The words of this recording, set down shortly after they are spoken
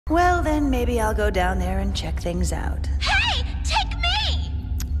Well, then maybe I'll go down there and check things out. Hey! Take me!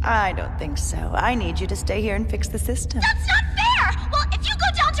 I don't think so. I need you to stay here and fix the system. That's not fair! Well, if you go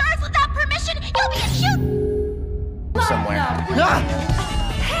down to Earth without permission, you'll be accused somewhere.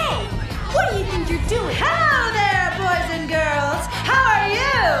 Hey! What do you think you're doing? Hello there, boys and girls! How are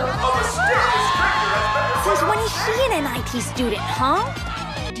you? Since when is she an MIT student,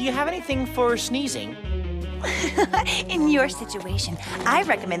 huh? Do you have anything for sneezing? In your situation, I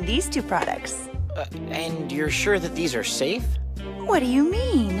recommend these two products. And you're sure that these are safe? What do you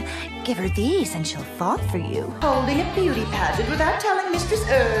mean? Give her these and she'll fall for you. Holding a beauty pageant without telling Mistress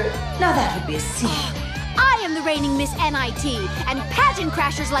Urd. Now that would be a sin. I am the reigning Miss MIT, and pageant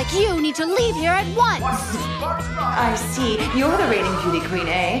crashers like you need to leave here at once. I see. You're the reigning beauty queen,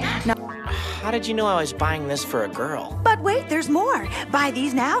 eh? Now, How did you know I was buying this for a girl? but wait, there's more. Buy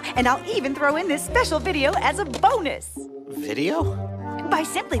these now, and I'll even throw in this special video as a bonus. Video? By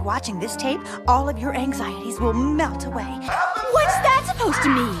simply watching this tape, all of your anxieties will melt away. What's that supposed to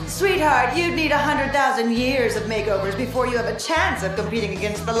mean? Sweetheart, you'd need 100,000 years of makeovers before you have a chance of competing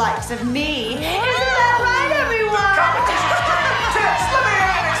against the likes of me. Isn't that right, everyone?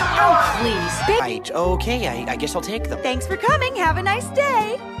 Oh, please. Right, okay, I guess I'll take them. Thanks for coming. Have a nice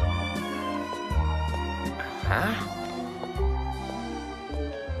day. Huh?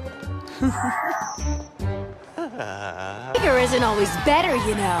 Bigger isn't always better,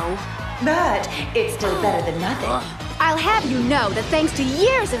 you know. But it's still better than nothing. I'll have you know that thanks to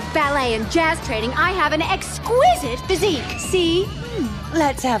years of ballet and jazz training, I have an exquisite physique. See?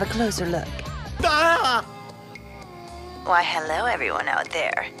 Let's have a closer look. Ah! Why, hello, everyone out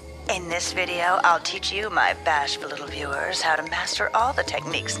there. In this video, I'll teach you, my bashful little viewers, how to master all the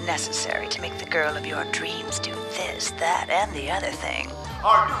techniques necessary to make the girl of your dreams do this, that, and the other thing.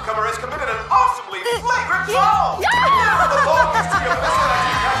 Our newcomer has committed an awesomely flagrant foul! Never the longest to give this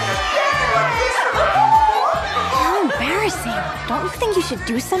anything like this before. How embarrassing. Don't you think you should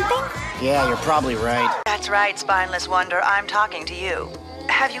do something? Yeah, you're probably right. That's right, spineless wonder, I'm talking to you.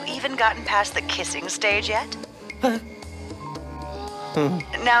 Have you even gotten past the kissing stage yet?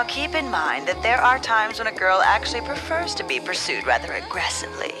 Now keep in mind that there are times when a girl actually prefers to be pursued rather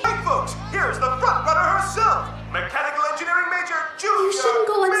aggressively. Hey folks, here's the front runner herself, mechanical engineering major Julia. You shouldn't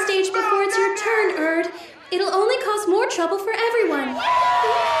go on stage before it's your turn, Urd. It'll only cause more trouble for everyone.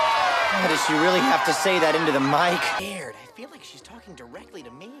 Why does she really have to say that into the mic? Scared. I feel like she's talking directly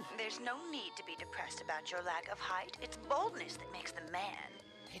to me. There's no need to be depressed about your lack of height. It's boldness that makes the man.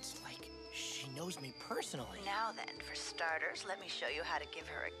 It's like she knows me personally. Now then, for starters, let me show you how to give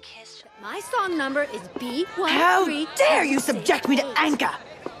her a kiss. My song number is B13. How dare you subject me to anger!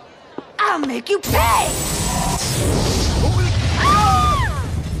 I'll make you pay!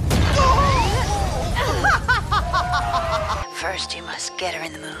 First, you must get her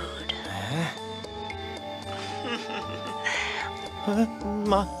in the mood.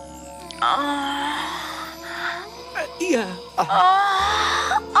 Ma. Yeah.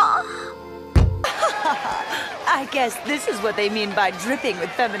 I guess this is what they mean by dripping with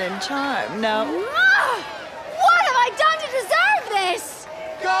feminine charm, no? What have I done to deserve this?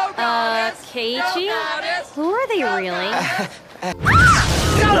 Keiichi? Who are they really?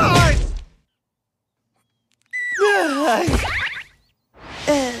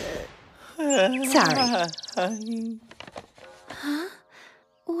 Sorry.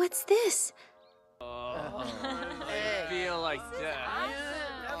 What's this?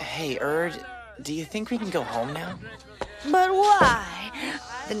 Hey, Urd, do you think we can go home now? But why?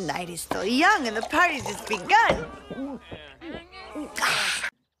 The night is still young and the party's just begun.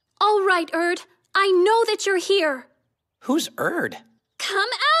 All right, Urd. I know that you're here. Who's Urd? Come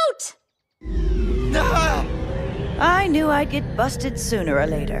out! I knew I'd get busted sooner or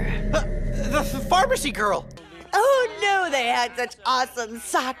later. The pharmacy girl! Oh no, they had such awesome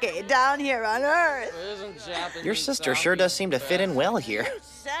sake down here on Earth. Your sister sure does seem to fit in well here.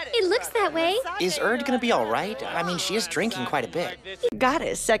 It looks that way. Is Urd gonna be all right? I mean, she is drinking quite a bit.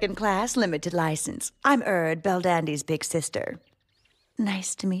 Goddess, second class, limited license. I'm Urd, Beldandy's big sister.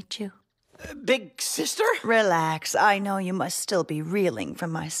 Nice to meet you. Big sister? Relax, I know you must still be reeling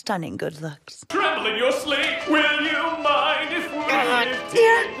from my stunning good looks. Tremble in your sleep, will you mind if we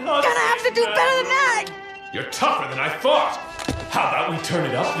You're gonna have to do better than that! You're tougher than I thought. How about we turn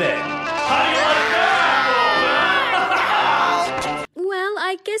it up then? How do you like that? Well,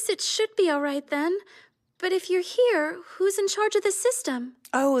 I guess it should be all right then. But if you're here, who's in charge of the system?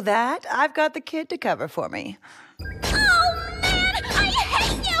 Oh, that? I've got the kid to cover for me. Oh, man! I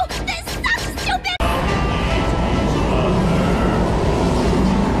hate you! This sucks, stupid!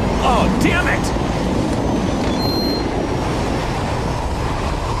 Oh, damn it!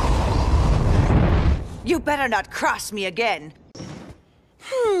 You better not cross me again.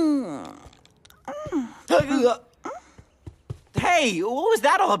 Hey, what was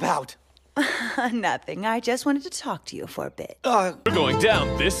that all about? Nothing. I just wanted to talk to you for a bit. We're going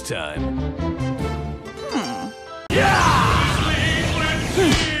down this time.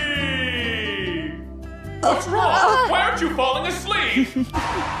 What's wrong? Why aren't you falling asleep?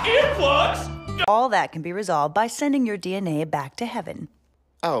 Earplugs? All that can be resolved by sending your DNA back to heaven.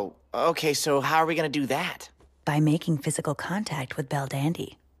 Oh, okay, so how are we gonna do that? By making physical contact with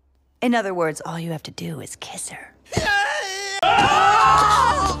Beldandy. In other words, all you have to do is kiss her.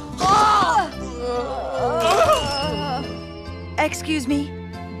 Excuse me,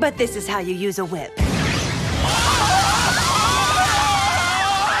 but this is how you use a whip.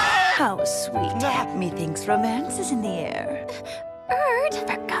 How sweet. Methinks romance is in the air. Urd?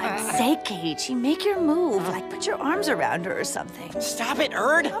 For God's sake, Keiichi, make your move. Like, put your arms around her or something. Stop it,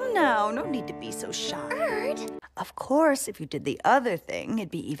 Urd! Come now, no need to be so shy. Urd? Of course, if you did the other thing, it'd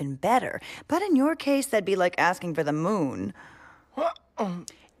be even better. But in your case, that'd be like asking for the moon.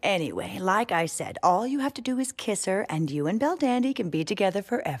 Anyway, like I said, all you have to do is kiss her, and you and Beldandy can be together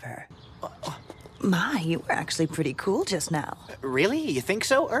forever. My, you were actually pretty cool just now. Really? You think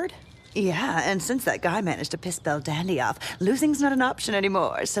so, Urd? Yeah, and since that guy managed to piss Beldandy off, losing's not an option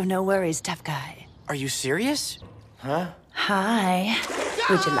anymore, so no worries, tough guy. Are you serious? Huh? Hi.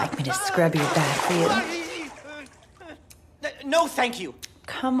 Would you like me to scrub your back for you? No, thank you.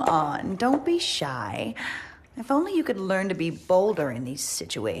 Come on, don't be shy. If only you could learn to be bolder in these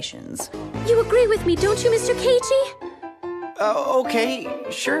situations. You agree with me, don't you, Mr. Keiichi? Okay,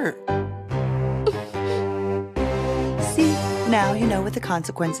 sure. See, now you know what the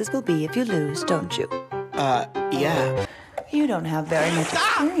consequences will be if you lose, don't you? Yeah. You don't have very much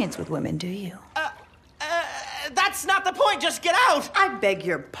experience with women, do you? That's not the point, just get out! I beg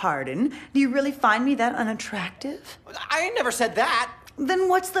your pardon. Do you really find me that unattractive? I never said that. Then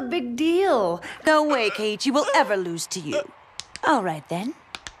what's the big deal? No way, Keiichi will ever lose to you. All right, then.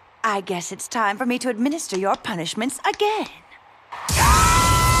 I guess it's time for me to administer your punishments again.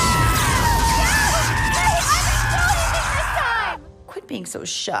 Quit being so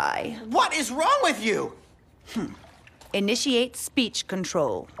shy. What is wrong with you? Initiate speech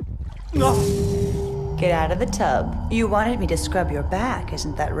control. Get out of the tub. You wanted me to scrub your back,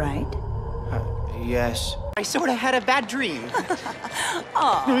 isn't that right? Yes. I sort of had a bad dream.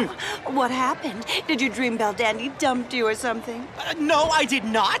 Oh, what happened? Did you dream Beldandy dumped you or something? No, I did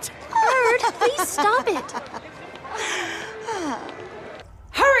not. Urd, please stop it.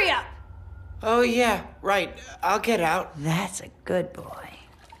 Hurry up! Oh, yeah, right. I'll get out. That's a good boy.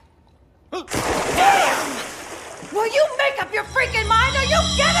 Will you make up your freaking mind? Are you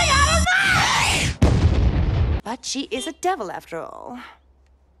getting out of there? But she is a devil after all.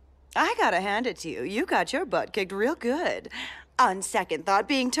 I gotta hand it to you. You got your butt kicked real good. On second thought,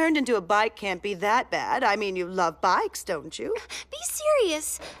 being turned into a bike can't be that bad. I mean, you love bikes, don't you? Be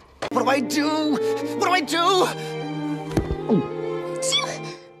serious. What do I do? What do I do?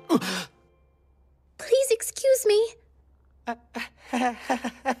 Please excuse me.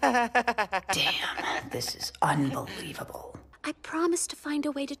 Damn, this is unbelievable. I promise to find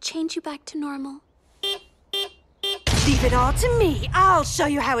a way to change you back to normal. Leave it all to me. I'll show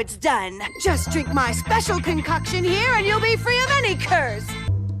you how it's done. Just drink my special concoction here and you'll be free of any curse.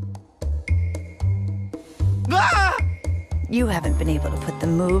 Ah! You haven't been able to put the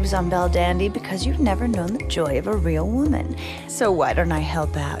moves on Beldandy because you've never known the joy of a real woman. So why don't I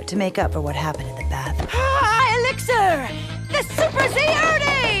help out to make up for what happened in the bathroom? Ah, Elixir! The Super Z Urd!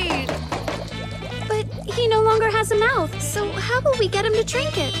 But he no longer has a mouth, so how will we get him to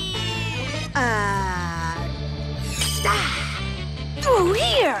drink it? Oh,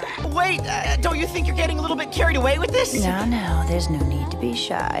 here! Wait, don't you think you're getting a little bit carried away with this? No, there's no need to be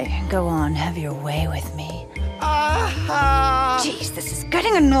shy. Go on, have your way with me. Jeez, this is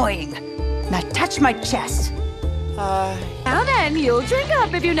getting annoying. Now touch my chest. Now then, you'll drink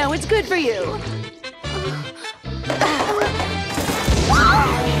up if you know it's good for you.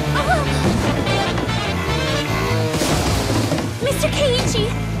 Mr.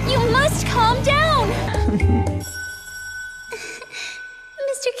 Keiichi, you must calm down!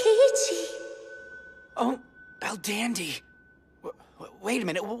 Mr. Keiichi. Oh, Beldandy. Wait a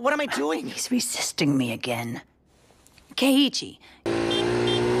minute, what am I doing? He's resisting me again. Keiichi.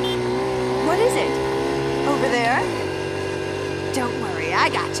 What is it? Over there? Don't worry, I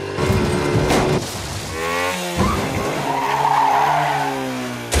got you.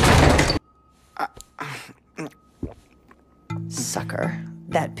 Sucker.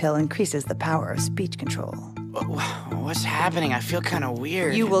 That pill increases the power of speech control. What What's happening? I feel kind of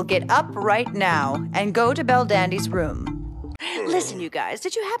weird. You will get up right now and go to Belle Dandy's room. Listen, you guys,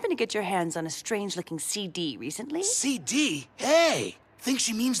 did you happen to get your hands on a strange-looking CD recently? CD? Hey! Think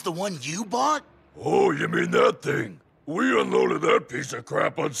she means the one you bought? Oh, you mean that thing? We unloaded that piece of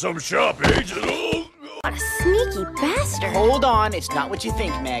crap on some shop agent. Oh, What a sneaky bastard. Hold on, it's not what you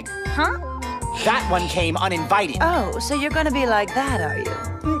think, Meg. Huh? That one came uninvited. Oh, so you're gonna be like that, are you?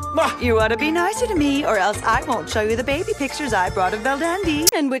 You ought to be nicer to me, or else I won't show you the baby pictures I brought of Belle Dandy.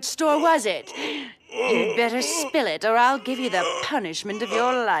 And which store was it? You'd better spill it, or I'll give you the punishment of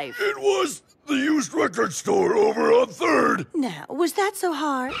your life. it was the used record store over on 3rd. Now, was that so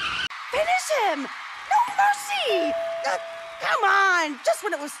hard? Finish him! No mercy! Come on! Just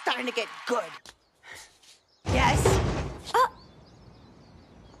when it was starting to get good. Yes?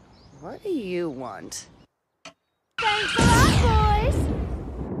 What do you want? Thanks a lot, boys.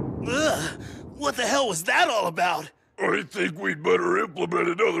 Ugh! What the hell was that all about? I think we'd better implement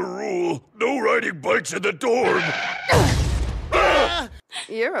another rule. No riding bikes in the dorm.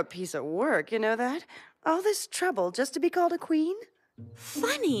 You're a piece of work, you know that? All this trouble just to be called a queen?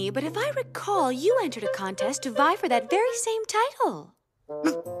 Funny, but if I recall, you entered a contest to vie for that very same title.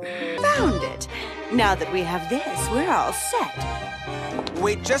 Found it. Now that we have this, we're all set.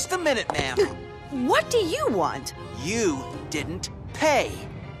 Wait just a minute, ma'am. What do you want? You didn't pay.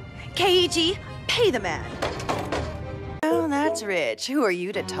 Keiichi, pay the man. Oh, that's rich. Who are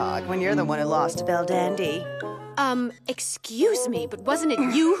you to talk when you're the one who lost to Belle Dandy? Excuse me, but wasn't it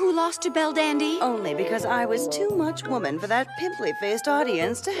you who lost to Belle Dandy? Only because I was too much woman for that pimply-faced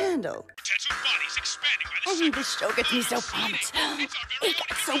audience to handle. This show gets me so pumped. It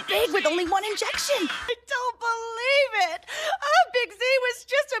got so big with only one injection. I don't believe it. Big Z was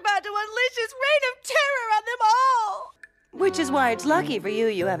just about to unleash his reign of terror on them all. Which is why it's lucky for you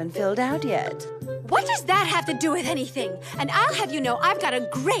you haven't filled out yet. What does that have to do with anything? And I'll have you know I've got a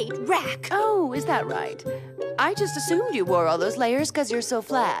great rack. Oh, is that right? I just assumed you wore all those layers because you're so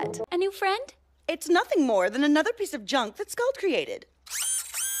flat. A new friend? It's nothing more than another piece of junk that Skull created.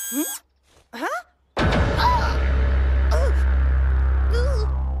 Huh?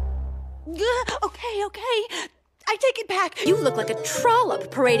 Okay. I take it back. You look like a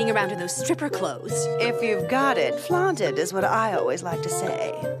trollop parading around in those stripper clothes. If you've got it, flaunt it is what I always like to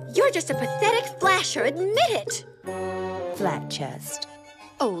say. You're just a pathetic flasher, admit it. Flat chest.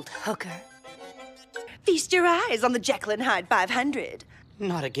 Old hooker. Feast your eyes on the Jekyll and Hyde 500.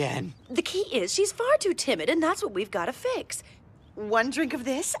 Not again. The key is she's far too timid, and that's what we've got to fix. One drink of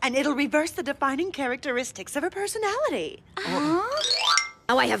this, and it'll reverse the defining characteristics of her personality.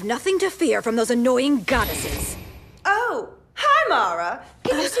 Now I have nothing to fear from those annoying goddesses. Oh, hi, Mara.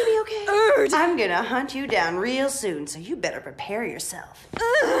 Can you see me okay? Urd. I'm gonna hunt you down real soon, so you better prepare yourself.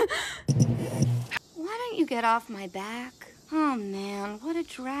 Why don't you get off my back? Oh, man, what a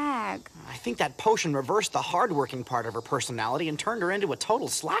drag. I think that potion reversed the hardworking part of her personality and turned her into a total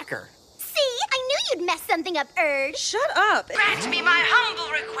slacker. See? I knew you'd mess something up, Urd. Shut up. Grant me my humble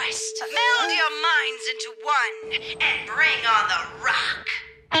request. Meld your minds into one and bring on the rock.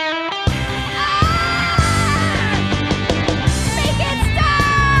 Make it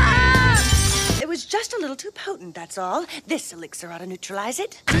stop! It was just a little too potent, that's all. This elixir ought to neutralize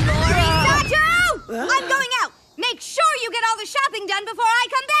it. Satoru! I'm going out. Make sure you get all the shopping done before I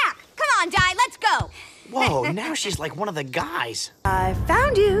come back. Come on, Dai, let's go. Whoa, now she's like one of the guys. I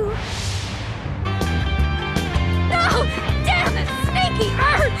found you. No! Damn it, sneaky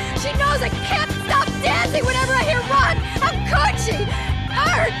Urd! She knows I can't stop dancing whenever I hear run! How could she?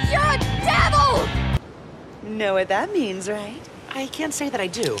 Urd, you're a devil! Know what that means, right? I can't say that I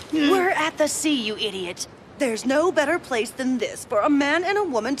do. We're at the sea, you idiot. There's no better place than this for a man and a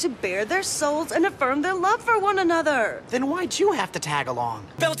woman to bare their souls and affirm their love for one another. Then why'd you have to tag along?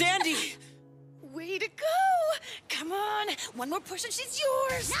 Belle Dandy! Way to go! Come on, one more push and she's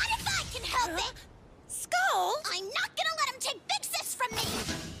yours. Not if I can help it. Skull? I'm not gonna let him take Big Sis from me.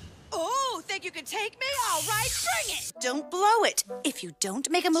 Oh, think you can take me? All right, bring it. Don't blow it. If you don't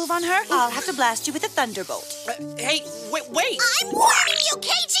make a move on her, I'll have to blast you with a thunderbolt. Hey, wait! I'm warning you,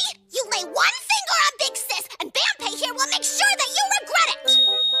 Keiji! You lay one finger on Big Sis, and Bampe here will make sure that you regret it!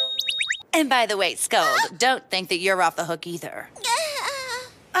 And by the way, Skull, don't think that you're off the hook either.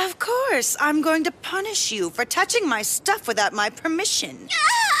 Of course, I'm going to punish you for touching my stuff without my permission.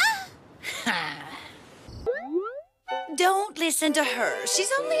 Don't listen to her.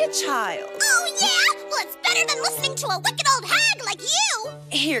 She's only a child. Oh, yeah? Well, it's better than listening to a wicked old hag like you!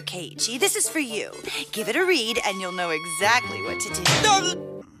 Here, Keiichi, this is for you. Give it a read, and you'll know exactly what to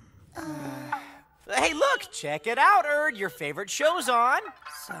do. Hey, look! Check it out, Urd. Your favorite show's on.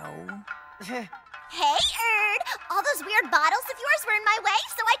 So? Hey, Urd! All those weird bottles of yours were in my way,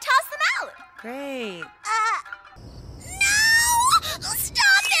 so I tossed them out. Great. No!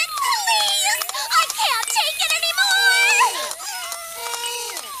 Stop it, please! I can't take it anymore!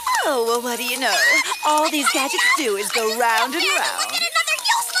 Oh, well, what do you know? All these gadgets do is go round and round. Get another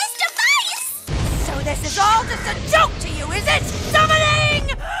useless device! So this is all just a joke to you, is it? Summoning!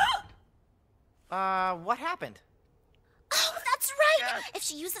 What happened? Oh, that's right! If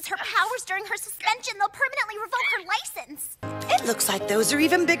she uses her powers during her suspension, they'll permanently revoke her license. It looks like those are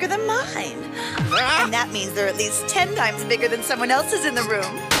even bigger than mine. And that means they're at least 10 times bigger than someone else's in the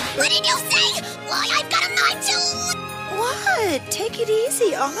room. What did you say? Why, I've got a mind too! What? Take it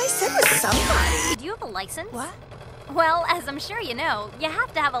easy. All I said was somebody. Do you have a license? What? Well, as I'm sure you know, you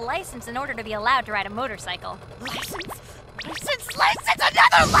have to have a license in order to be allowed to ride a motorcycle. License?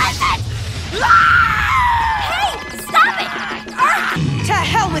 Another license! Hey, stop it! To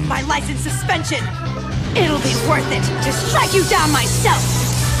hell with my license suspension! It'll be worth it to strike you down myself!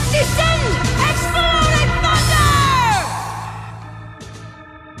 Descend! Exploding thunder!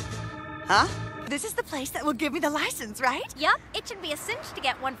 Huh? This is the place that will give me the license, right? Yup, it should be a cinch to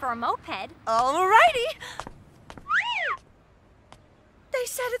get one for a moped. Alrighty. They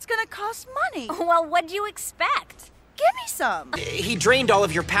said it's gonna cost money. Well, what'd you expect? Give me some. He drained all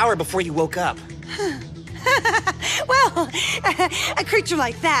of your power before you woke up. Well, a creature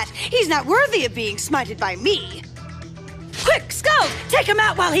like that, he's not worthy of being smited by me. Quick, Skull, take him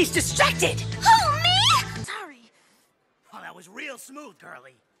out while he's distracted. Who, me? Sorry. Well, that was real smooth,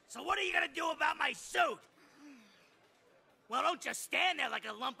 girlie. So what are you gonna do about my suit? Well, don't just stand there like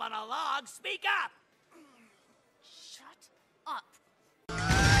a lump on a log. Speak up! Shut up.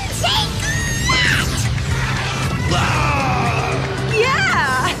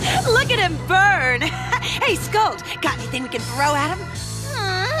 Yeah! Look at him burn! Hey, Scold, got anything we can throw at him?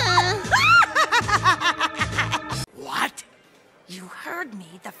 What? You heard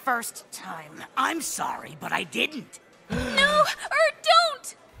me the first time. I'm sorry, but I didn't. No, or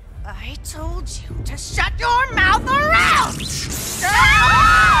don't! I told you to shut your mouth around!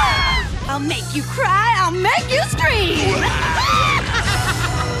 I'll make you cry, I'll make you scream!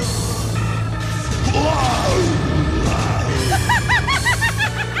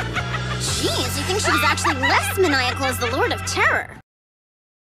 Jeez, you think she was actually less maniacal as the Lord of Terror.